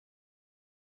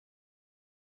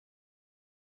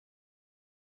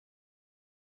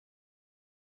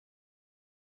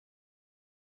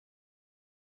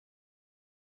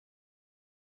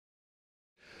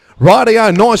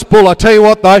Rightio, nice bull. I tell you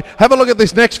what though, have a look at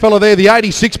this next fella there, the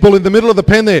 86 bull in the middle of the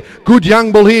pen there. Good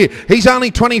young bull here. He's only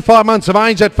 25 months of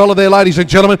age, that fella there, ladies and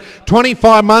gentlemen.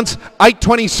 25 months,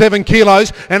 827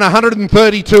 kilos and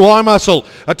 132 eye muscle.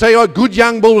 I tell you what, good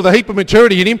young bull with a heap of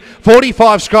maturity in him.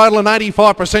 45 scrotal and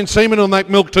 85% semen on that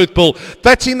milk tooth bull.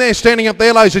 That's in there, standing up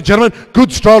there, ladies and gentlemen.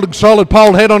 Good solid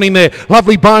pole head on him there.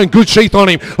 Lovely bone, good sheath on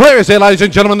him. There is there, ladies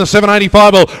and gentlemen, the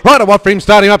 785 bull. Right at what for him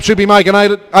starting up, should be making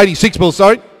 86 bull,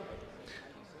 sorry.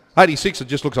 86, it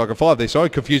just looks like a 5 there, sorry,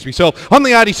 confused myself. On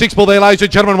the 86 bull there, ladies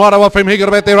and gentlemen, right over from he got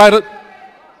about there, rated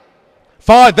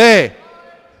 5 there,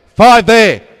 5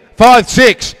 there, 5,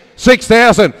 6,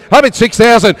 6,000, up at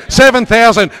 6,000,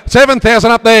 7,000,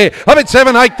 7,000 up there, up at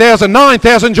 7, 8,000,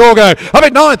 9,000 Jorgo, up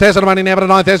at 9,000 money, now to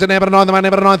 9,000, now to 9,000, now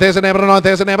to 9,000, now to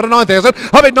 9,000, now to 9,000,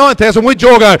 up at 9,000 with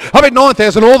Jorgo, up at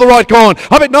 9,000, all the right gone,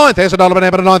 up at 9,000, now to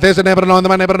 9,000, now to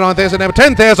 9,000, now to 9,000, now to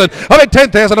 10,000, up at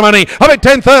 10,000 money, up at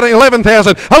 10, 30,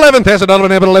 11,000, 11,000, now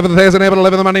to 11,000, now to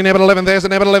 11 money, now to 11,000,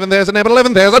 now to 11,000, now to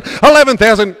 11,000,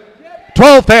 11,000,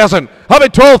 12,000, up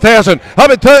at 12,000, up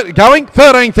at going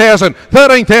 13,000,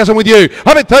 13,000 with you,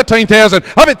 up at 13,000,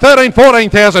 up at 13,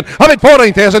 14,000, up at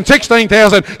 14,000,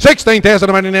 16,000, 16,000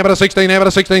 of money, now to 16, now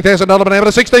to 16,000, now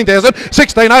to 16,000,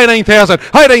 16, 18,000,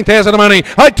 18,000 of money,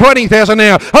 at 20,000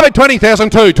 now, up at 20,000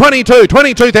 2, 22,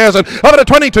 22,000, up at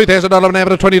 22,000, now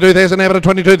to 22,000, now to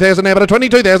 22,000, now to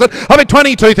 22,000, up at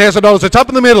 $22,000, it's up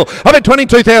in the middle, up at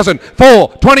 22,000, 4,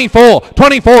 24,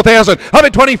 24,000, up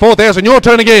at 24,000, your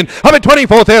turn again, up at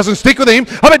 24,000, stick with him,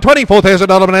 up at 24,000,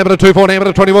 now to 24, now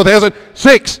to 24,000,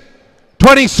 6,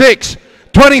 26,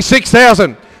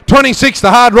 26,000, 26, the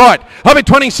hard right, up at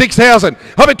 26,000,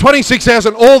 up at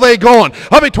 26,000, all they're gone,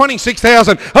 up at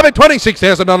 26,000, up at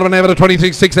 26,000, now to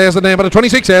 26,000, now to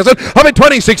 26,000, up at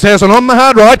 26,000 on the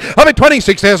hard right, up at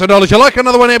 $26,000, you like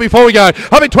another one now before we go,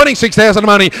 up at 26,000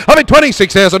 money, up at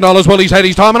 $26,000, well he's had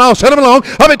his time and I'll send him along,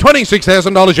 up at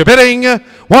 $26,000, you're betting,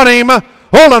 want him,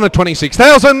 all on at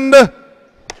 26,000,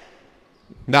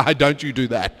 no, don't you do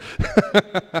that,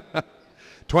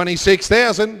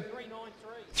 26,000,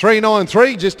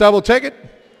 393, just double check it.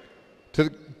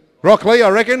 To Rockley, I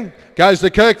reckon. Goes to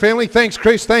the Kirk family. Thanks,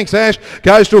 Chris. Thanks, Ash.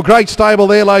 Goes to a great stable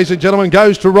there, ladies and gentlemen.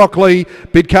 Goes to Rockley.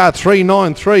 Bid card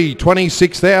 393,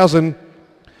 26,000.